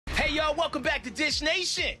y'all? Welcome back to Dish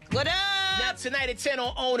Nation. What up? Now, tonight at 10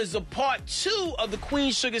 on OWN is a part 2 of the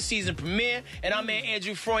Queen Sugar season premiere. And our man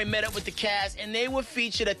Andrew Freund met up with the cast, and they were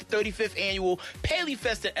featured at the 35th annual Paley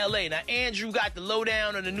Fest in L.A. Now, Andrew got the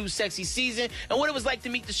lowdown on the new sexy season and what it was like to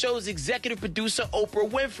meet the show's executive producer, Oprah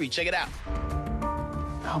Winfrey. Check it out.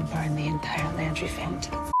 I'll burn the entire Landry family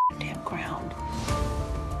to the damn ground.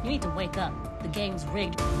 You need to wake up. The game's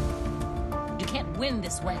rigged. You can't win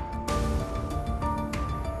this way.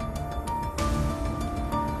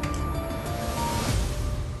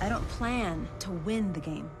 I don't plan to win the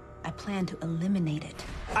game. I plan to eliminate it.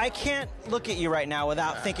 I can't look at you right now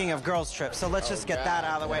without thinking of girls' trip, so let's just get that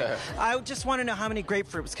out of the way. I just want to know how many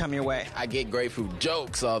grapefruits come your way. I get grapefruit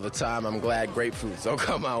jokes all the time. I'm glad grapefruits don't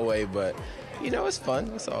come my way, but, you know, it's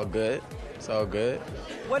fun. It's all good. It's all good.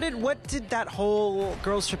 What did that whole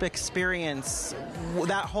girls' trip experience,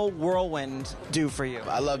 that whole whirlwind do for you?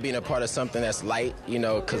 I love being a part of something that's light, you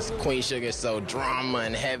know, because Queen Sugar is so drama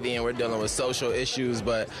and heavy and we're dealing with social issues,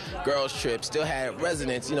 but Girls Trip still had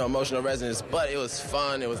resonance, you know, emotional resonance, but it was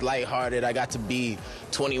fun, it was lighthearted. I got to be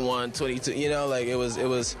 21, 22, you know, like it was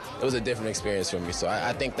a different experience for me. So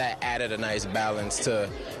I think that added a nice balance to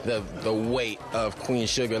the weight of Queen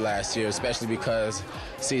Sugar last year, especially because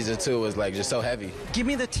season 2 was like just so heavy. Give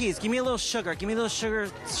me the teas. Give me a little sugar. Give me a little sugar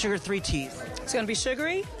 3 teas. It's going to be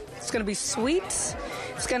sugary. It's going to be sweet.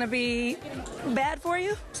 It's going to be bad for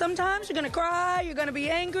you sometimes. You're going to cry. You're going to be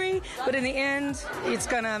angry. But in the end, it's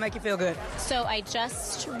going to make you feel good. So I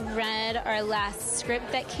just read our last script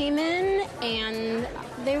that came in, and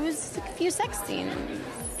there was a few sex scenes.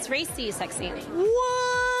 It's racy sex scenes.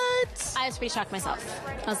 What? I was pretty shocked myself.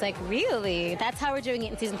 I was like, really? That's how we're doing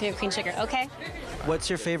it in season 3 of Queen Sugar. Okay. What's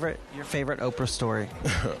your favorite Oprah story?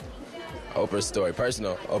 Oprah's story,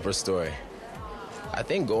 personal Oprah story. I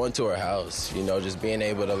think going to her house, you know, just being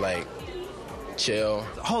able to, like, chill.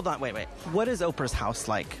 Hold on, wait. What is Oprah's house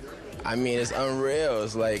like? I mean, it's unreal.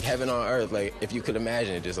 It's like heaven on earth. Like, if you could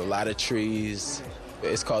imagine it, there's a lot of trees.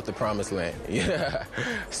 It's called the Promised Land. Yeah,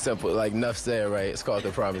 simple, like enough said, right? It's called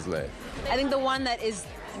the Promised Land. I think the one that is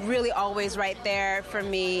really always right there for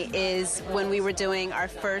me is when we were doing our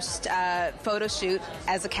first photo shoot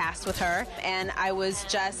as a cast with her, and I was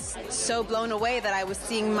just so blown away that I was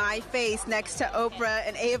seeing my face next to Oprah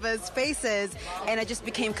and Ava's faces, and I just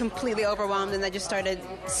became completely overwhelmed, and I just started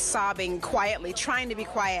sobbing quietly, trying to be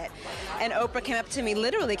quiet. And Oprah came up to me,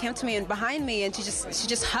 literally came up to me and behind me, and she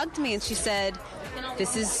just hugged me, and she said,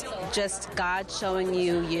 "This is just God showing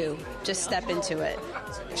you. Just step into it."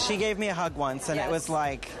 She gave me a hug once, and it was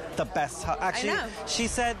like the best hug. Actually, she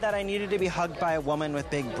said that I needed to be hugged by a woman with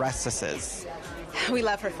big breastises. We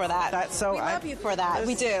love her for that. We love you for that.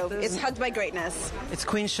 We do. It's hugged by greatness. It's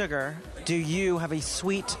Queen Sugar. Do you have a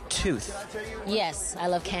sweet tooth? Yes, I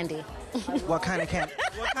love candy. What kind of candy?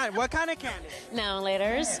 What kind of candy? Now and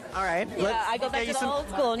laters. All right. Yeah, I go back to the old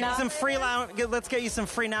school now. Let's get you some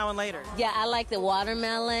free now and later. Yeah, I like the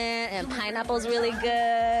watermelon and pineapple's really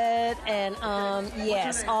good, and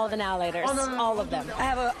yes, all the now laters, all of them. I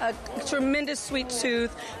have a tremendous sweet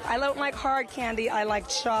tooth. I don't like hard candy. I like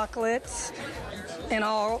chocolate. In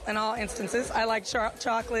all instances, I like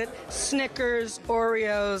chocolate, Snickers,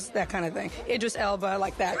 Oreos, that kind of thing. Idris Elba,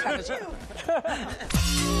 like that kind of stuff.